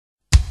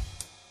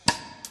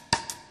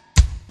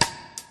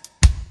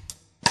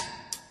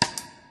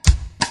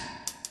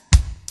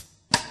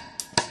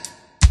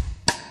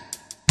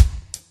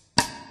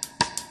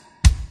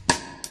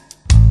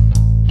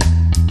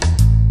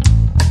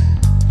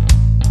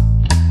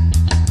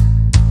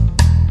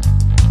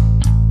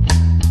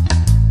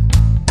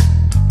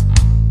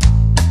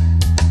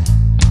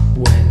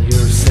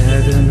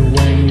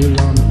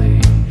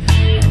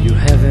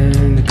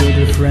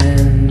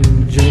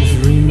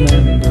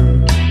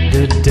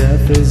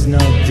death is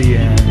not the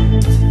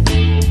end.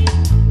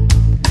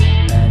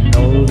 And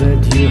all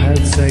that you had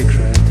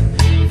sacred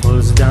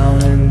falls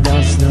down and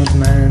does not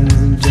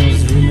mend.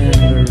 Just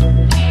remember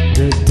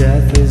that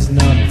death is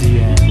not the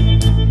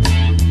end.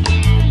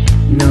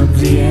 Not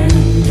the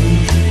end.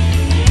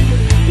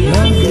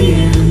 Not the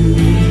end.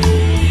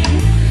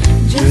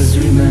 Just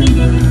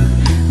remember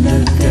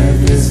that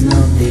death is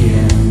not the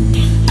end.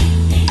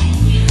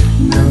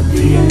 Not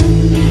the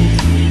end.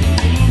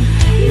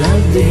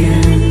 Not the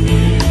end.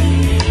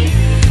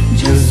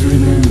 Just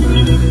remember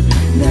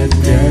that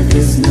death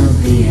is not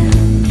the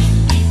end.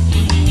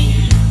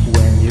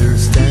 When you're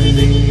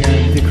standing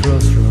at the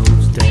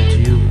crossroads that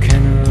you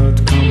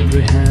cannot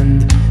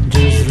comprehend,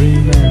 just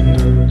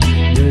remember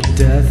that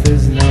death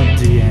is not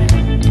the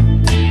end.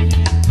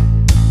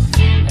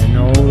 And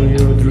all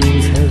your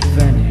dreams have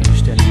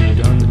vanished and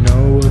you don't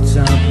know what's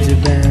up to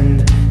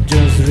bend.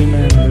 Just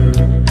remember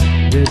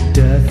that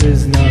death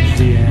is not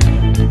the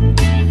end.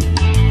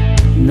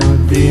 Not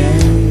the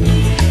end.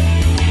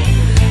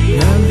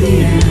 Not the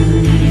end.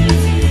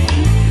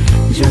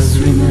 Just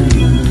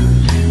remember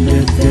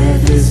that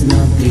death is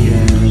not the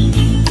end.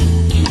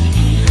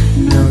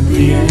 Not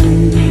the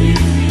end.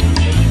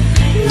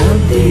 Not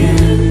the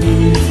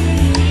end.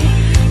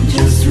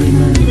 Just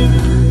remember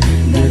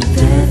that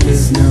death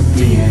is not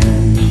the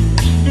end.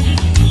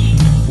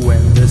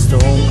 When the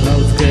storm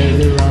clouds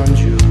gather around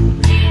you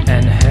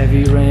and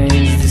heavy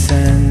rains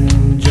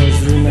descend,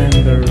 just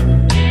remember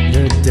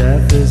that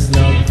death is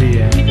not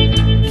the end.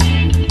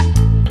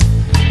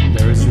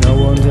 There is no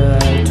one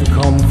there to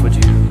comfort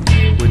you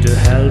with a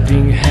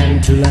helping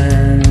hand to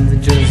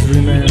lend. Just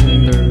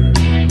remember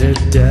that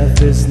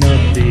death is not